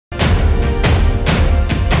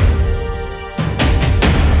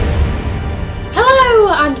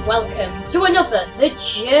welcome to another The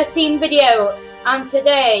Jer Team video, and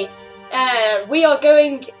today we are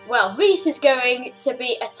going, well, Reese is going to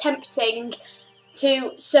be attempting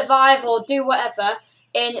to survive or do whatever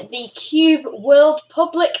in the Cube World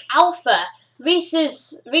Public Alpha. Reese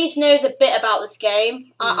knows a bit about this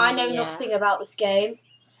game. I know nothing about this game.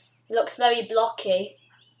 It looks very blocky.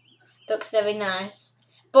 Looks very nice.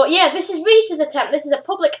 But yeah, this is Reese's attempt. This is a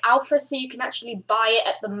public alpha, so you can actually buy it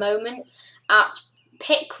at the moment at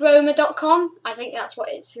picroma.com. I think that's what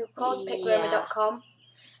it's called, picroma.com.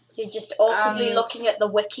 You're just awkwardly looking at the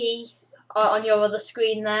wiki on your other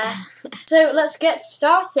screen there. So let's get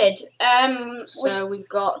started. So we've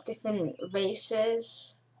got different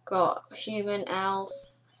races. Got human, elf,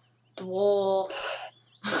 dwarf,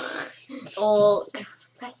 orc,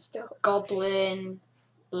 goblin,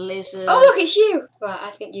 lizard. Oh, look, it's you! Right, I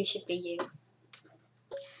think you should be you.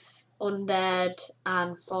 Undead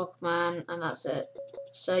and Fogman, and that's it.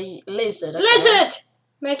 So lizard. Okay. Lizard!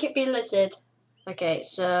 Make it be lizard. Okay,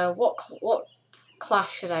 so what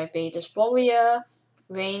class should I be? There's warrior,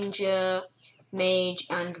 ranger, mage,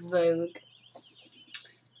 and rogue.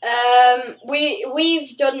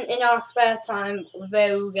 We've done in our spare time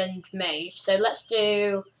rogue and mage, so let's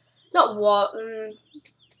do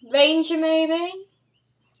ranger maybe.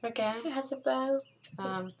 Okay. It has a bow.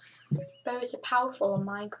 Bows are powerful on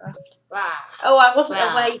Minecraft. Rah, Oh, I wasn't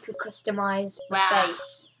aware you could customise the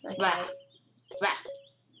face. Okay. rah,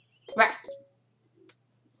 rah.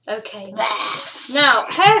 Okay. Now,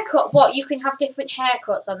 haircut. What? You can have different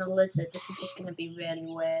haircuts on a lizard. This is just going to be really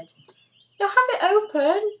weird. No, have it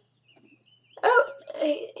open. Oh,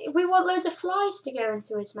 we want loads of flies to go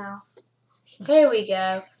into his mouth. Here we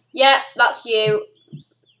go. Yeah, that's you.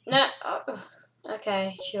 No.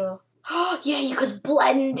 Okay, sure. Oh, yeah, you could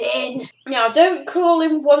blend in. Now, don't call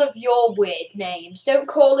him one of your weird names. Don't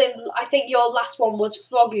call him. I think your last one was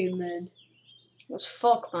Froggyman. What's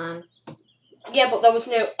Fogman? Yeah, but there was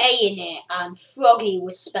no A in it, and Froggy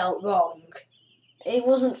was spelt wrong. It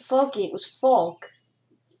wasn't foggy. It was fog.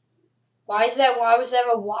 Why was there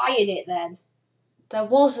a Y in it then? There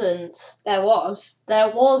wasn't. There was.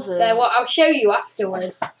 There wasn't. There was. I'll show you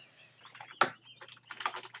afterwards.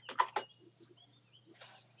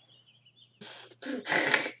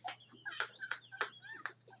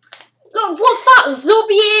 Look, what's that?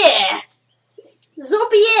 Zobier!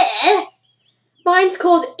 Zobier? Mine's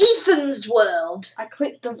called Ethan's World. I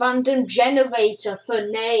clicked the random generator for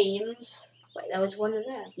names. Wait, there was one of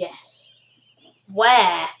them? Yes.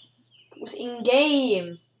 Where? It was in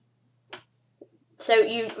game. So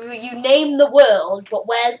you name the world, but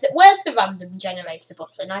where's the random generator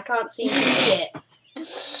button? I can't seem to see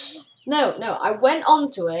it. No, I went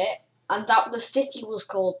onto it, and the city was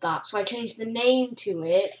called that, so I changed the name to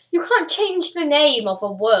it. You can't change the name of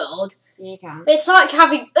a world. You can. It's like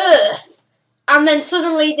having Earth, and then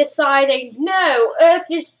suddenly deciding, no, Earth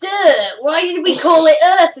is dirt. Why did we call it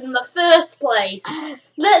Earth in the first place?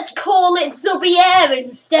 Let's call it Zubier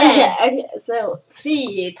instead. Okay, so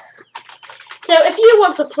seed. So if you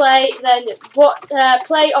want to play, then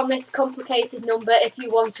play on this complicated number if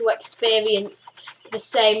you want to experience the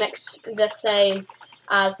same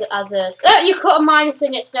as us. Oh, you put a minus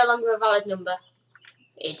in, it's no longer a valid number.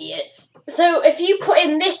 Idiots. So if you put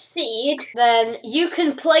in this seed, then you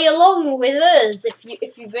can play along with us if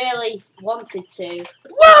you really wanted to.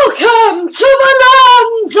 Welcome to the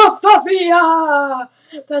lands of Bavia!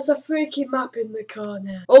 There's a freaky map in the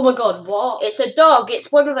corner. Oh my god, what? It's a dog.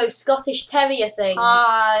 It's one of those Scottish Terrier things.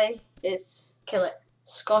 Hi. It's Kill it.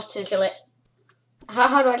 Scottish. Kill it.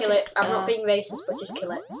 How do I kill it? I'm not being racist, but just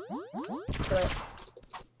kill it. Kill it.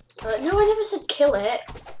 Kill it. No, I never said kill it.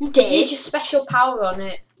 You You did? use special power on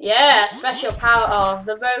it. Yeah, special power. Oh,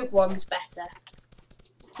 the rogue one's better.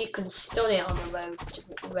 You can stun it on the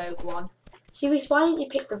rogue one. See, Reese, why didn't you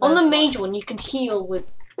pick the rogue On the one? mage one, you can heal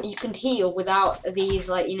without these,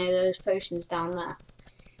 like, you know, those potions down there.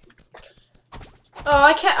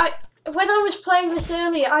 Oh, when I was playing this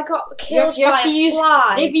earlier, I got killed You have by to a use,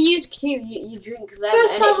 fly. If you use Q, you drink them,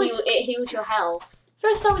 First and I it heals your health.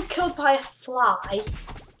 First I was killed by a fly.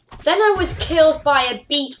 Then I was killed by a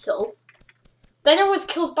beetle. Then I was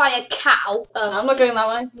killed by a cow. I'm not going that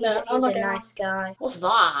way. No, I'm He's not a going. nice guy. What's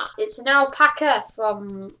that? It's an alpaca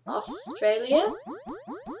from Australia.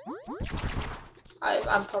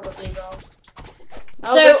 I'm probably wrong.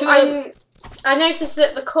 Oh, there's two of them. I noticed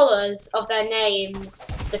that the colours of their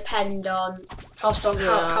names depend on How strong you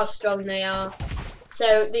are. how strong they are.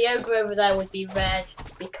 So the ogre over there would be red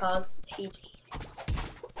because he's easy.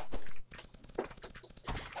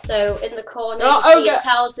 So in the corner, you see it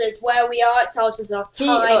tells us where we are. It tells us our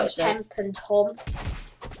time, temp, and hum.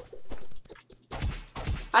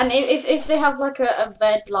 And if they have like a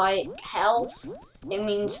red like health, it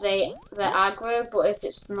means they're aggro. But if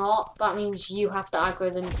it's not, that means you have to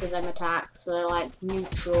aggro them to them attacks. So they're like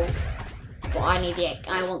neutral. But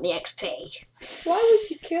I want the XP. Why would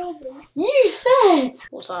you kill me? You said.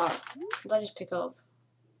 What's that? What did I just pick up?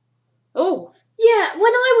 Oh. Yeah,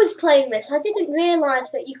 when I was playing this, I didn't realise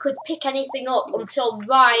that you could pick anything up until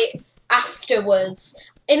right afterwards.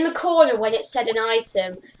 In the corner when it said an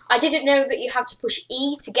item, I didn't know that you had to push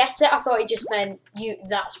E to get it. I thought it just meant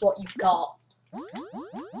that's what you've got.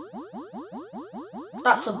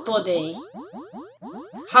 That's a bunny.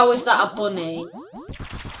 How is that a bunny?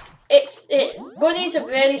 Bunnies are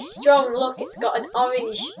really strong. Look, it's got an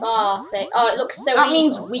orange bar thing. Oh, it looks so That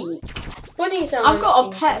evil. means weak. Bunnies are. I've got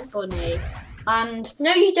a pet bunny, and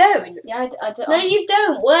no, you don't. yeah, I don't. No, you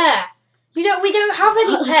don't. Where? You don't. We don't have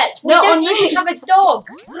any pets. We No, don't on even this. have a dog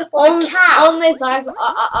or a cat. On this,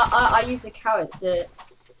 I use a carrot to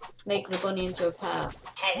make the bunny into a pet.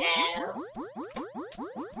 Hello.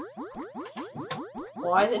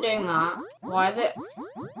 Why is it doing that? Why is it?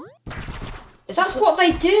 That's what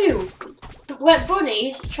they do. When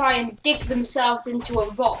bunnies try and dig themselves into a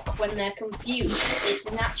rock when they're confused, it's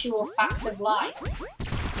a natural fact of life.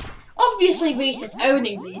 Obviously, Reese is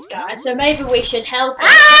owning these guys, so maybe we should help him.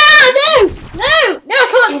 Ah! No! No! No!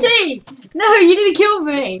 I can't see! No! You didn't kill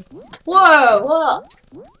me! Whoa! What?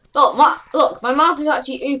 Look, my mouth is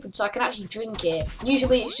actually open, so I can actually drink it.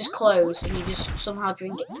 Usually, it's just closed, and you just somehow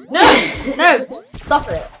drink it. No! No! Stop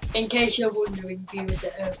it! In case you're wondering, viewers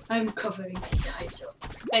at home, I'm covering his eyes up.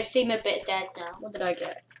 They seem a bit dead now. What did I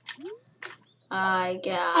get? I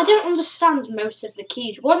I don't understand most of the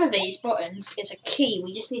keys. One of these buttons is a key.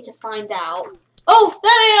 We just need to find out. Oh,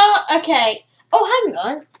 there they are. Okay. Oh, hang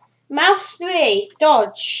on. Mouse 3.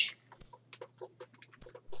 Dodge.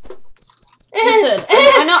 Ethan!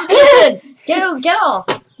 I know, Ethan! Get off!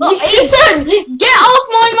 Look, Ethan! Get off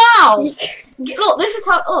my mouse! Look, this is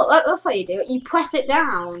how. Look, that's how you do it. You press it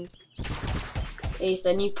down.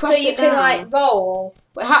 Ethan, you press so you it down. can like roll.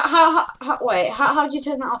 Wait, how do you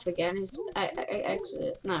turn that off again? Is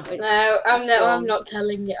exit? No, it's, No, I'm not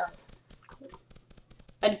telling you.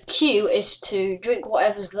 And Q is to drink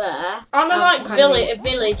whatever's there. I'm like can you-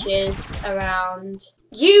 villages around.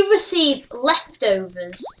 You receive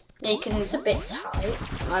leftovers. Yeah, you can. It's a bit tight.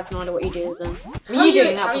 I have no idea what you do with them. Were How you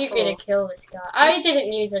doing that How are before? you gonna kill this guy? I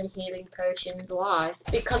didn't use any healing potions Why?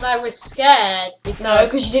 because I was scared. No,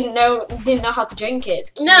 because you didn't know how to drink it.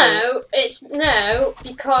 It's Q. No,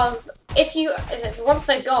 because if you once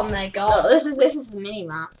they're gone, they're gone. Look, this is the mini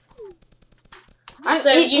map.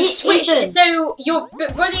 So you switch. Ethan. So you're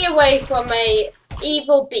running away from a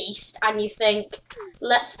evil beast, and you think,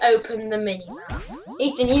 "Let's open the mini map."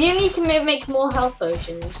 Ethan, you know you can make more health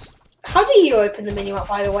potions. How do you open the mini map?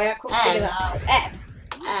 By the way, I couldn't figure that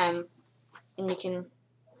out. And you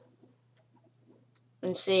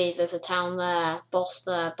can see there's a town there, boss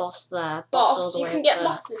there, boss there, boss all the You way can up get there.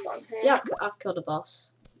 bosses on here. Yeah, I've killed a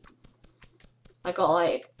boss. I got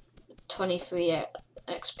like 23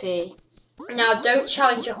 XP. Now, don't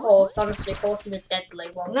challenge a horse. Honestly, horses are deadly.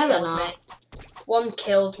 One No, they're killed not. me. One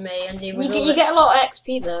killed me, and he was. You get a lot of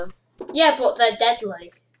XP though. Yeah, but they're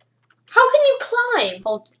deadly. How can you climb?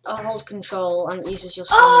 Hold control and it uses your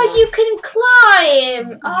stamina. Oh, you can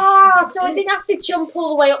climb! Ah, so I didn't have to jump all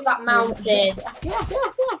the way up that mountain.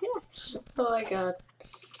 Oh my god.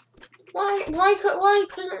 Why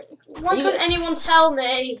couldn't anyone tell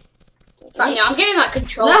me? Yeah, I'm getting that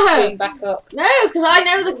control screen back up. No, because I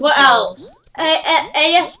know the What else?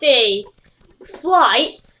 ASD.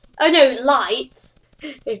 Flight. Oh no, light.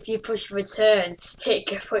 If you push return, it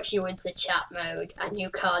can put you into chat mode and you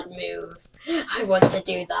can't move. I want to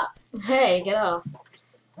do that. Hey, get off.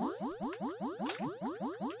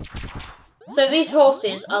 So these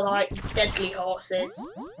horses are like deadly horses.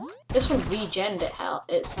 This one regened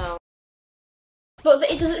its health. But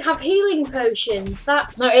it doesn't have healing potions.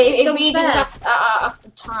 That's No, it unfair. regens after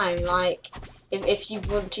time. Like, if you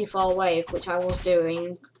run too far away, which I was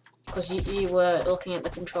doing, because you were looking at the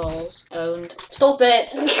controls. Owned. Stop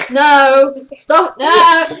it! No! Stop!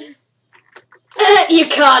 No! You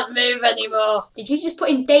can't move anymore. Did you just put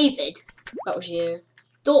in David? That was you.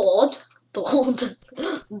 Dord? Dord.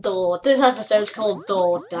 Dord. This episode's called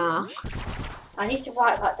Dord now. I need to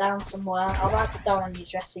write that down somewhere. I'll write it down on your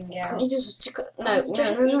dressing gown. Couldn't you just... No.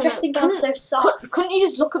 Your dressing gown's so soft. Couldn't you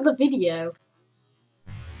just look at the video?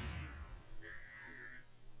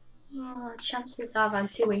 Oh, chances are I'm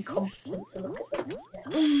too incompetent to look at them.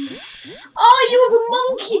 Oh, you have a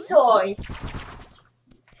monkey toy!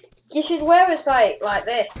 You should wear it like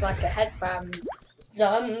this, like a headband.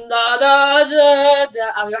 Dun, da, da, da,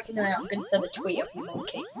 da. I reckon I'm going to send a tweet of you,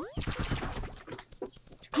 monkey.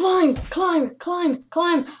 Climb, climb, climb,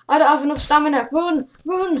 climb. I don't have enough stamina. Run,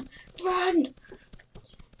 run, run.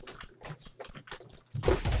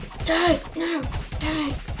 Die, no,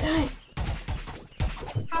 die, die.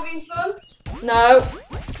 Having fun? No.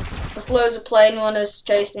 There's loads of plane runners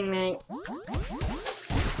chasing me.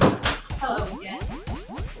 Hello again.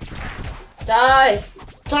 Die,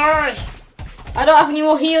 die. I don't have any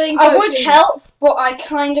more healing I potions. would help, but I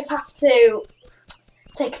kind of have to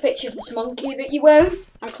take a picture of this monkey, but you won't.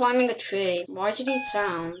 I'm climbing a tree. Why do you need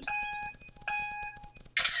sound?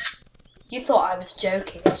 You thought I was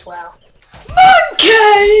joking as well.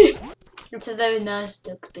 Monkey! It's a very nice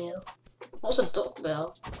duckbill. What's a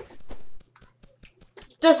duckbill?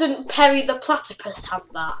 Doesn't Perry the platypus have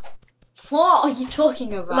that? What are you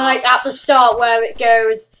talking about? Like at the start where it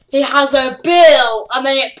goes, he has a bill, and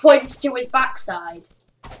then it points to his backside.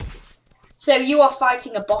 So you are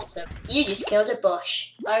fighting a bottom. You just killed a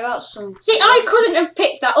bush. I got some. See, I couldn't have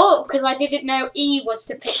picked that up because I didn't know E was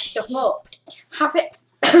to pick stuff up. Have it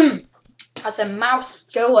as a mouse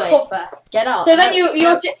Go away. cover. Get out. So then you're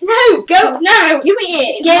no, go now. Give me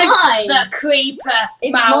it. It's Give mine. the creeper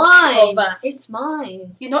It's mouse mine. cover. It's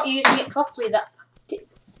mine. You're not using it properly.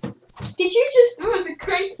 Did you just throw the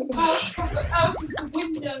creeper mouse cover out of the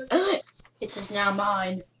window? It is now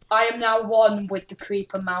mine. I am now one with the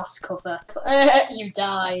creeper mouse cover. You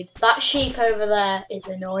died. That sheep over there is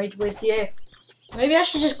annoyed with you. Maybe I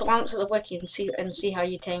should just glance at the wiki and see how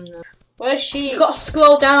you tame them. Where's she? You've got to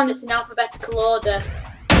scroll down. It's in alphabetical order.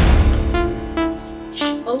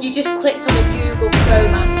 Oh, You just clicked on the Google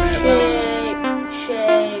Chrome advert.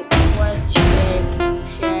 shape. Where's the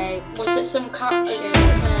shape? Was it some cat?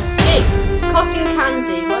 Shape. Cotton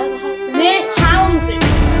candy. Where the hell? Near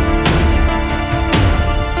Townsend.